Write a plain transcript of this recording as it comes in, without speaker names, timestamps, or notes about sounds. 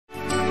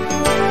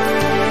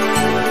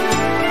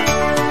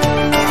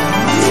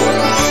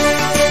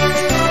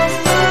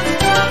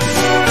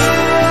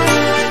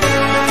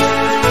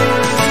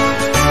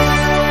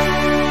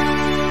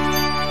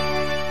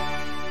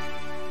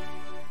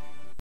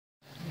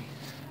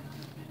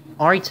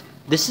Alright,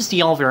 this is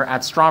the elevator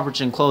at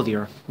Strawbridge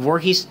Clothier,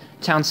 Voorhees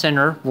Town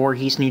Center,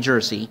 Voorhees, New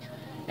Jersey.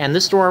 And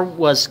this store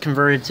was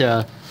converted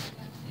to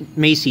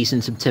Macy's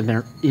in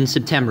September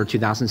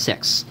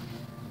 2006.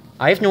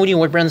 I have no idea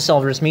what brand this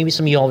elevator is. Maybe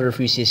some of you elevator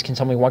enthusiasts can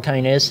tell me what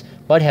kind it is,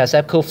 but it has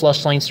EPCO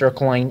flush line,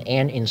 circle line,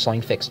 and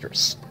inch-line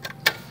fixtures.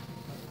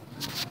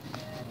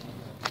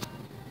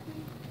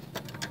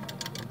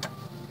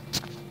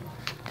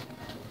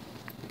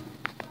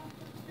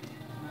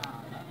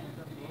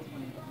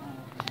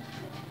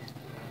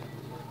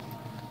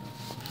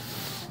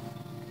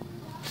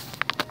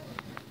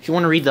 If you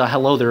want to read the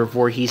Hello There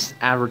Voorhees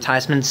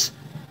advertisements,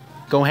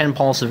 go ahead and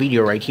pause the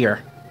video right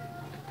here.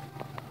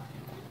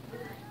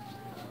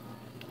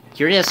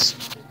 Here it is.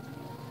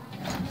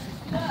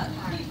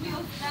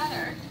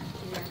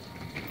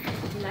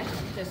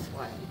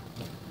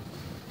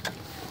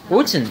 Oh,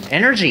 it's an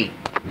energy.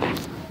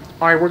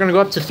 Alright, we're going to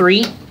go up to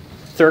 3,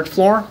 third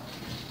floor.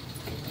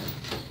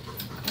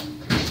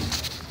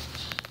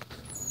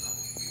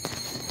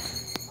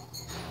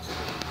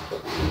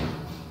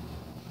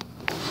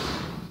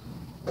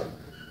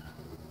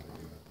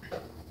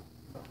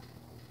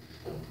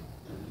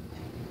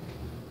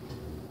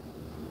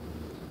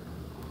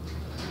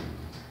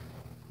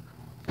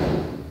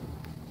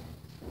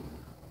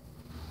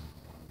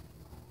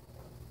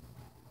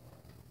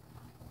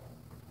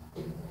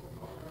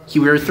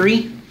 Keyword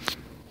 3.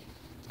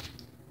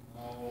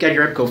 Get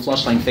your EPCO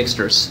flush line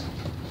fixtures.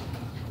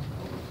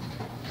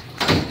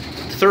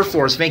 The third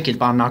floor is vacant,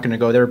 but I'm not going to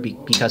go there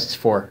because it's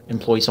for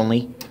employees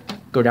only.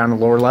 Go down to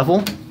lower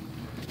level.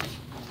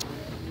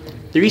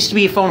 There used to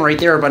be a phone right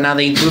there, but now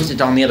they moved it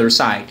on the other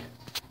side.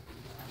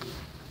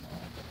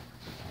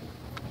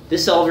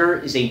 This elevator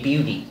is a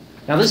beauty.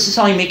 Now this is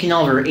how you make an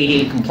elevator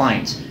ADA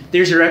compliant.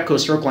 There's your EPCO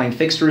circle line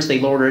fixtures. They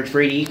lowered it for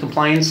ADA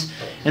compliance.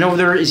 And over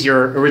there is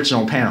your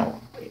original panel.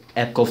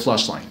 EPCO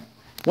flush line.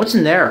 What's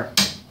in there?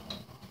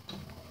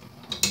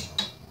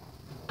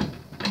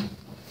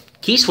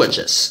 Key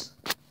switches.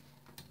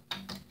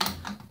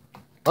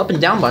 Up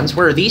and down buttons,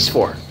 what are these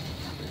for?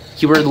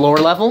 Keyword lower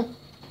level.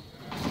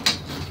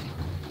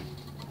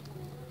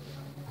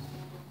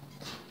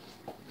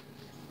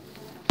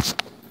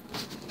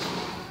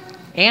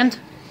 And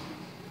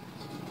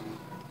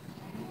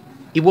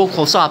it will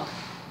close up.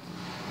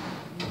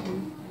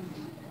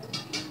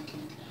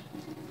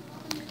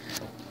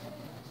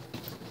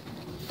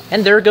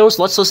 And there it goes.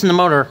 Let's listen to the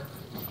motor.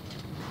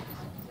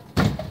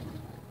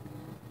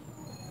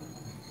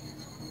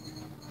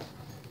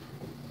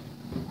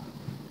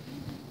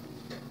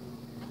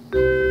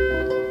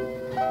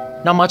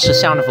 Not much the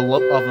sound of the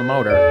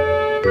motor,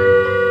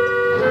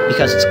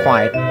 because it's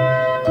quiet.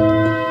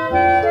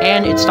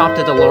 And it stopped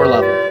at the lower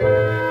level.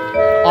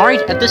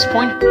 Alright, at this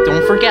point,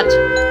 don't forget,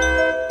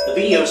 the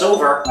video's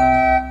over,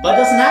 but it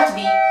doesn't have to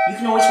be. You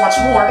can always watch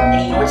more,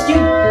 and you know what to do.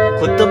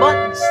 Click the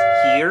buttons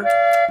here,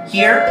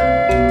 here,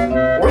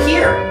 or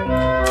here.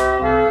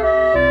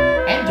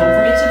 And don't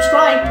forget to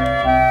subscribe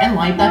and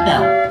like that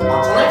bell.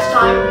 Until next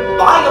time,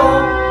 bye.